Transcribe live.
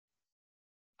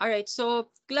All right,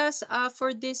 so class,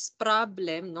 for this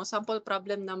problem, no, sample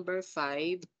problem number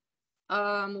 5,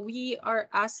 we are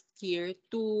asked here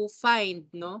to find,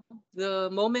 no, the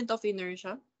moment of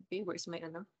inertia. Okay, where's my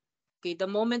ano? Okay, the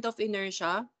moment of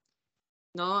inertia,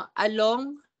 no,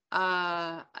 along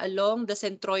the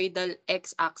centroidal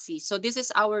x-axis. So this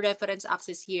is our reference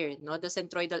axis here, no, the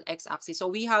centroidal x-axis. So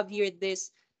we have here this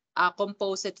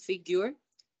composite figure,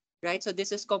 right? So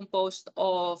this is composed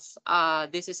of,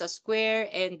 this is a square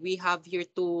and we have here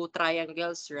two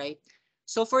triangles, right?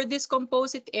 So for this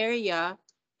composite area,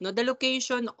 no, the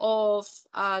location of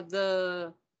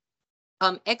the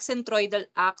excentroidal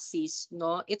axis,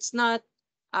 no, it's not,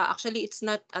 actually it's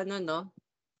not, ano, no,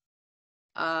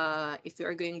 if you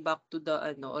are going back to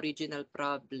the ano, original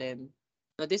problem,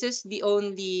 no, this is the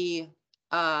only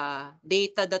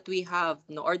data that we have,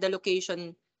 no, or the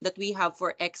location that we have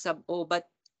for x sub o, but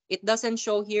it doesn't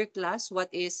show here, class, what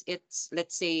is its,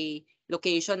 let's say,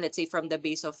 location, let's say from the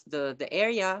base of the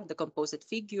area, the composite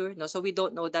figure, no, so we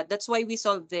don't know that. That's why we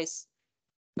solve this.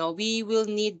 No, we will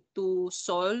need to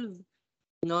solve,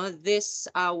 no, this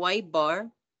y bar,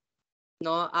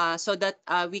 no, so that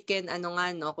we can ano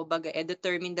nga, no, kumbaga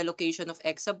determine the location of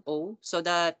x sub o, so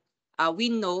that we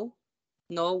know,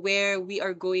 no, where we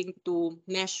are going to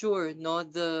measure, no,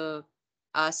 the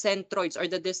centroids, or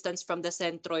the distance from the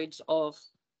centroids of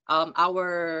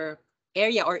our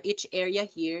area, or each area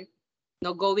here,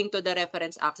 no, going to the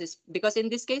reference axis. Because in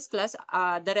this case, class,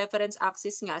 the reference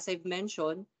axis nga, as I've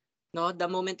mentioned, no, the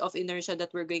moment of inertia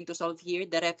that we're going to solve here,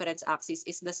 the reference axis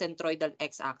is the centroidal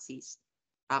x-axis.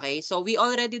 Okay, so we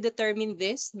already determined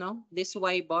this, no, this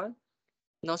y bar,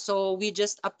 no, so we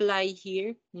just apply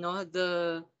here, no,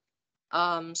 the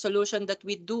solution that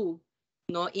we do,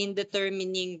 no, in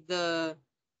determining the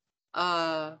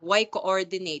y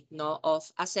coordinate, no,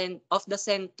 of the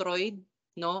centroid,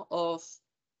 no, of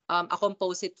a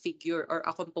composite figure or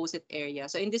a composite area.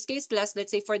 So in this case, class,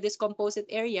 let's say for this composite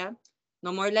area,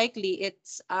 no, more likely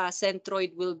its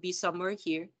centroid will be somewhere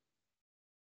here.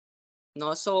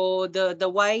 No, so the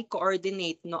y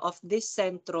coordinate, no, of this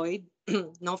centroid,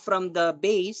 no, from the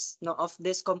base, no, of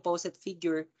this composite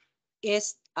figure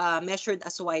is measured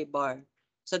as y bar.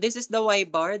 So this is the y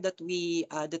bar that we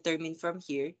determine from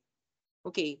here.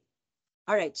 Okay.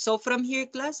 All right. So from here,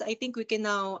 class, I think we can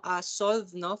now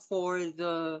solve, no, for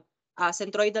the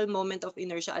centroidal moment of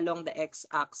inertia along the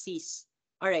x-axis.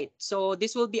 All right. So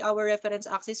this will be our reference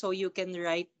axis. So you can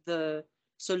write the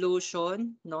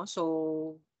solution, no.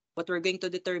 So what we're going to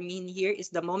determine here is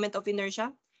the moment of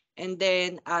inertia. And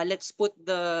then let's put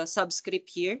the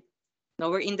subscript here. Now,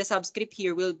 we're in the subscript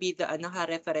here will be the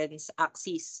reference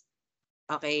axis.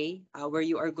 Okay, where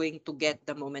you are going to get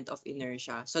the moment of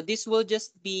inertia. So this will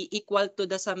just be equal to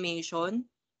the summation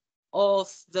of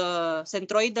the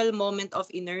centroidal moment of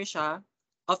inertia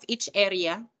of each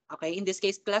area. Okay, in this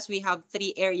case, class, we have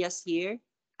three areas here.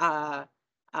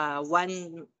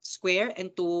 One square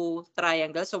and two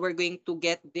triangles. So we're going to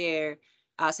get their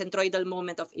centroidal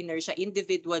moment of inertia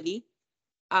individually,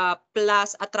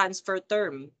 plus a transfer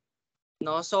term.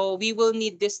 No, so we will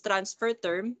need this transfer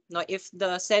term, no, if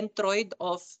the centroid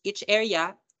of each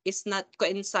area is not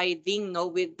coinciding, no,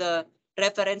 with the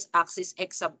reference axis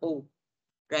x sub o,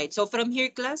 right? So from here,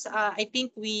 class, I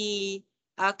think we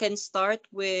can start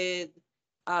with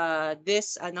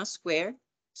this square.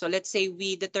 So let's say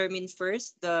we determine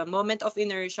first the moment of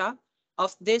inertia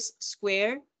of this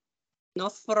square, no,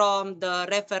 from the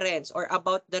reference or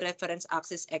about the reference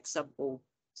axis x sub o.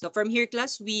 So from here,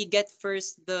 class, we get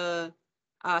first the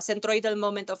centroidal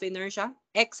moment of inertia,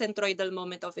 x-centroidal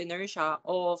moment of inertia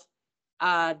of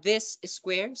this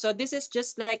square. So this is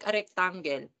just like a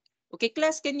rectangle. Okay,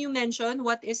 class, can you mention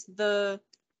what is the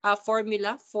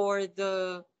formula for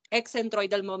the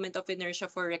x-centroidal moment of inertia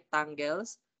for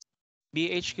rectangles?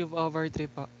 BH cube over 3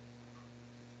 po.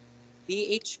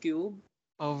 BH cube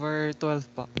Over 12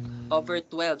 po. over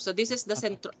 12. So this is the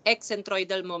Apo.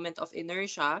 x-centroidal moment of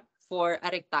inertia for a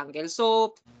rectangle.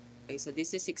 So, okay, so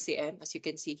this is 6 cm, as you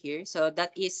can see here. So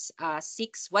that is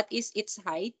 6. What is its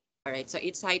height? All right, so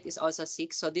its height is also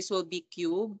 6. So this will be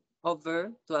cube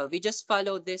over 12. We just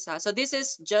follow this. So this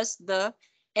is just the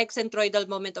x-centroidal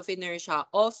moment of inertia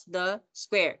of the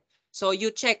square. So you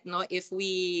check, no, if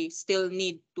we still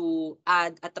need to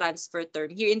add a transfer term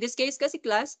here. In this case, kasi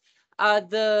class,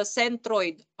 the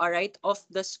centroid, all right, of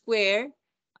the square,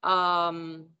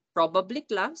 probably,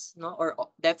 class, no, or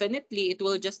definitely it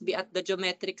will just be at the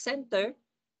geometric center,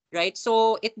 right?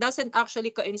 So it doesn't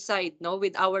actually coincide, no,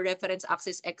 with our reference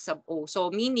axis x sub o.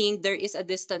 So meaning there is a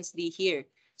distance d here.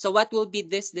 So what will be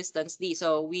this distance d?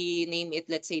 So we name it,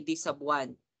 let's say, d sub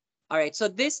 1. All right,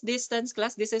 so this distance,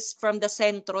 class, this is from the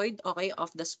centroid, okay, of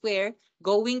the square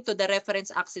going to the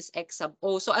reference axis x sub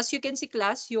O. So as you can see,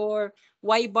 class, your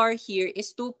y bar here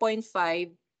is 2.5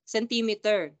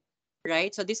 centimeter,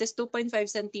 right? So this is 2.5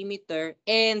 centimeter.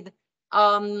 And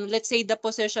let's say the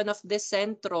position of this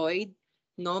centroid,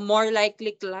 no, more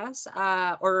likely, class,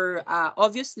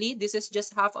 obviously, this is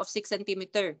just half of 6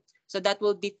 centimeter. So that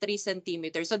will be 3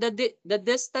 centimeters. So the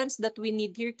distance that we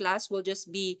need here, class, will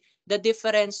just be the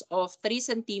difference of 3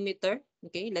 centimeter.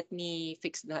 Okay, let me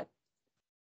fix that.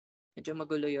 Medyo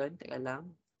magulo yun. Teka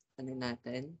lang. Ano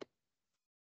natin?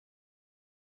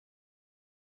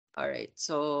 Alright,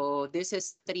 so this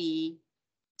is 3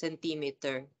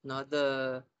 centimeter, no?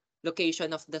 The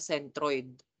location of the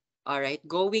centroid. Alright,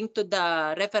 going to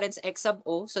the reference x sub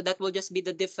O, so that will just be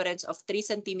the difference of 3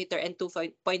 centimeter and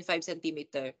 2.5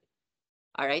 centimeter.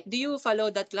 Alright, do you follow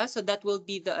that, class? So that will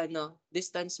be the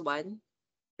distance 1,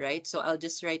 right? So I'll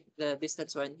just write the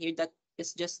distance 1 here. That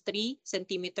is just 3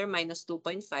 centimeter minus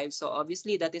 2.5. So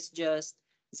obviously that is just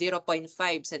 0.5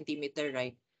 centimeter,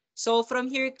 right? So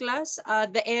from here, class,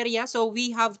 the area, so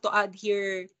we have to add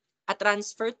here a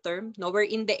transfer term. Now we're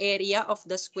in the area of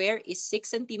the square is 6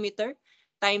 centimeter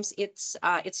times it's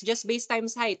just base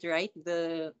times height, right?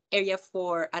 The area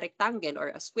for a rectangle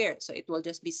or a square. So it will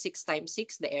just be 6 times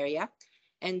 6, the area.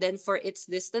 And then for its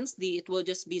distance, it will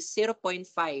just be 0.5,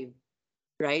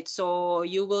 right? So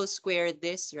you will square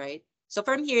this, right? So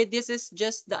from here, this is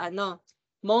just the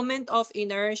moment of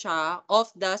inertia of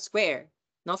the square,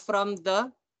 no, from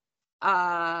the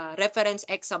reference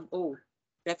x sub O,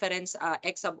 reference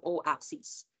x sub O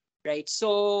axis, right?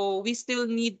 So we still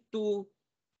need to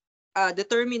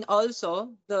determine also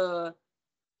the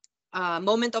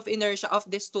moment of inertia of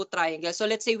these two triangles. So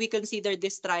let's say we consider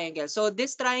this triangle. So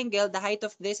this triangle, the height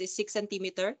of this is 6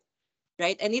 centimeter,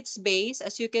 right? And its base,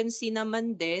 as you can see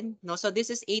naman din, no? So this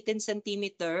is 18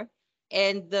 centimeter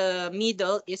and the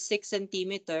middle is 6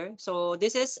 centimeter. So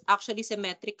this is actually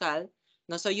symmetrical,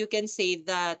 no? So you can say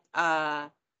that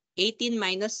 18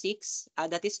 minus 6,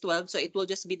 that is 12. So it will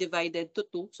just be divided to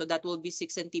 2. So that will be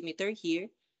 6 centimeter here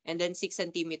and then 6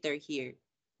 centimeter here.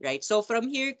 Right. So from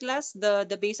here, class,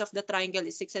 the base of the triangle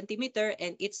is 6 centimeter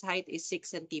and its height is 6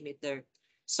 centimeter.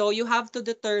 So you have to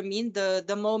determine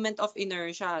the moment of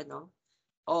inertia, no,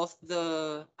 of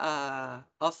the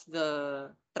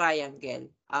triangle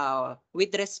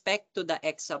with respect to the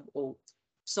x sub O.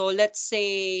 So let's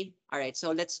say, all right,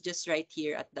 so let's just write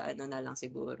here at the ano na lang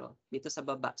siguro dito sa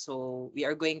baba. So we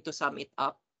are going to sum it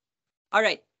up. All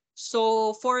right.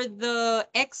 So for the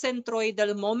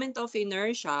centroidal moment of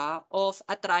inertia of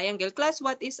a triangle, class,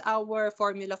 what is our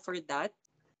formula for that?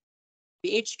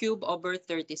 BH cube over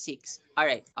 36. All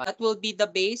right. That will be the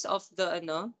base of the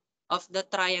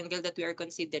triangle that we are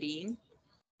considering.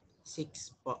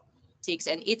 6 po. 6,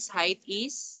 and its height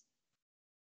is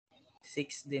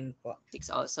 6 din po. 6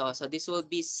 also. So this will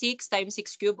be 6 times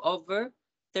 6 cube over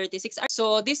 36.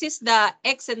 So this is the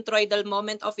centroidal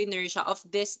moment of inertia of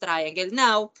this triangle.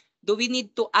 Now, do we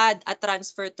need to add a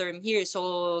transfer term here?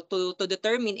 So to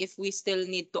determine if we still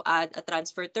need to add a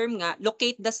transfer term nga,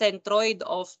 locate the centroid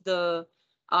of the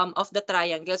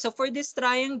triangle. So for this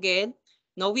triangle,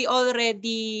 no, we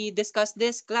already discussed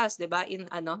this, class, 'di ba? In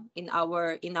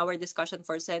our discussion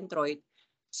for centroid.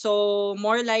 So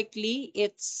more likely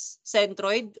its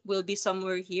centroid will be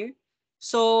somewhere here.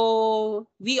 So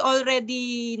we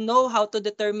already know how to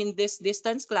determine this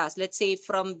distance, class. Let's say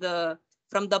from the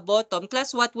bottom,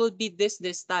 class, what will be this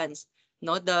distance?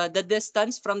 No, the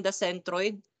distance from the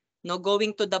centroid, no,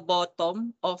 going to the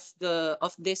bottom of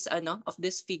this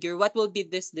figure. What will be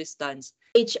this distance?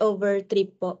 H over 3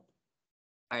 po.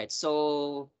 All right.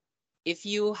 So if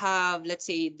you have, let's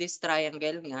say, this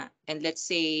triangle nga, and let's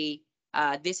say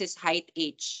this is height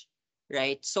h,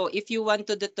 right? So if you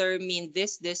want to determine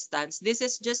this distance, this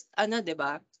is just di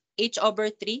ba? H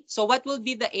over 3. So what will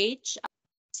be the h?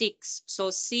 6.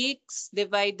 So 6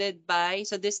 divided by,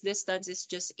 so this distance is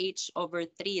just h over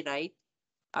 3, right?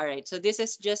 All right. So this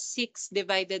is just 6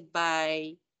 divided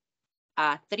by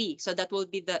 3. So that will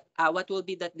be the, what will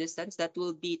be that distance? That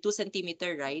will be 2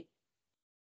 centimeter, right?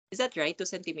 Is that right? 2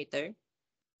 centimeter?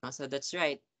 Oh, so that's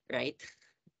right, right?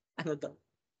 Ano daw?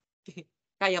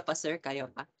 Kaya pa, sir? Kaya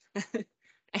pa.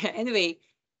 Anyway,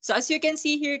 so as you can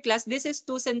see here, class, this is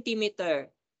 2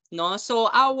 centimeter. No? So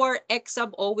our x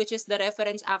sub O, which is the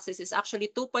reference axis, is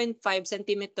actually 2.5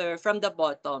 centimeter from the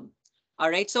bottom. All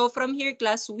right. So from here,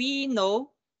 class, we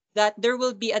know that there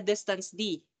will be a distance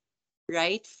d,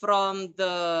 right, from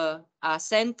the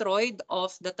centroid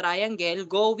of the triangle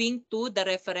going to the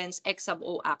reference x sub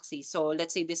O axis. So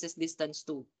let's say this is distance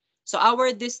 2. So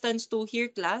our distance 2 here,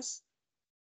 class,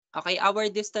 Okay, our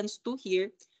distance 2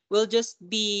 here will just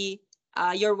be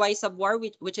your y sub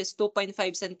y, which is 2.5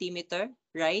 centimeter,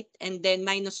 right? And then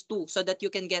minus 2 so that you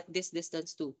can get this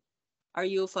distance 2. Are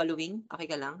you following? Okay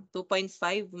ka lang?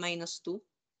 2.5 minus 2.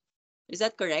 Is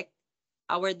that correct?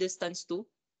 Our distance 2.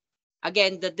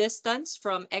 Again, the distance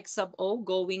from x sub O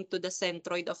going to the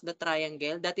centroid of the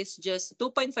triangle, that is just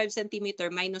 2.5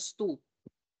 centimeter minus 2.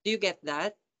 Do you get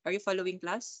that? Are you following,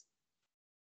 class?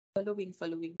 Following.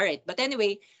 All right. But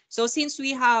anyway, so since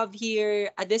we have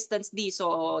here a distance d,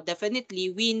 so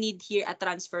definitely we need here a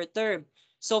transfer term.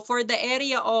 So for the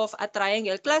area of a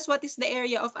triangle, class, what is the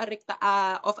area of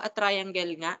a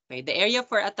triangle nga? Okay, the area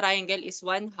for a triangle is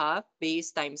 1/2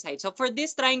 base times height. So for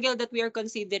this triangle that we are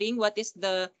considering, what is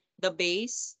the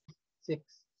base? 6,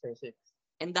 sir, 6.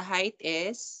 And the height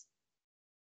is?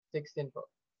 16 po.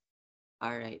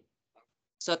 All right.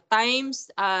 So times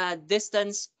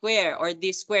distance square or d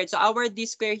squared. So our d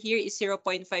square here is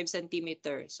 0.5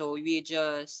 centimeter. So we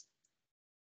just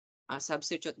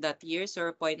substitute that here,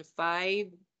 0.5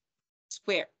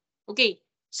 square. Okay.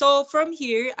 So from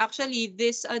here, actually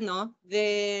this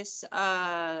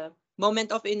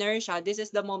moment of inertia, this is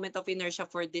the moment of inertia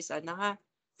for this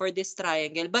for this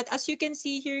triangle. But as you can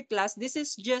see here, class, this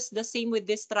is just the same with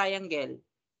this triangle.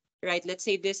 Right? Let's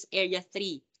say this area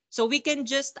 3. So we can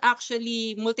just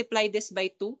actually multiply this by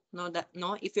 2,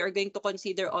 if you are going to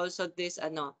consider also this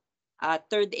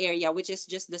third area, which is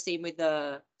just the same with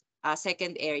the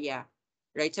second area.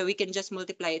 Right? So we can just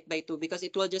multiply it by 2 because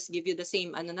it will just give you the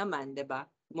same naman, 'di ba?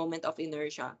 Moment of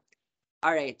inertia.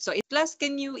 All right. So class,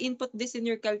 can you input this in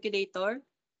your calculator?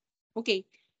 Okay.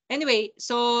 Anyway,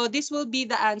 so this will be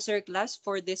the answer, class,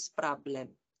 for this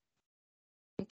problem.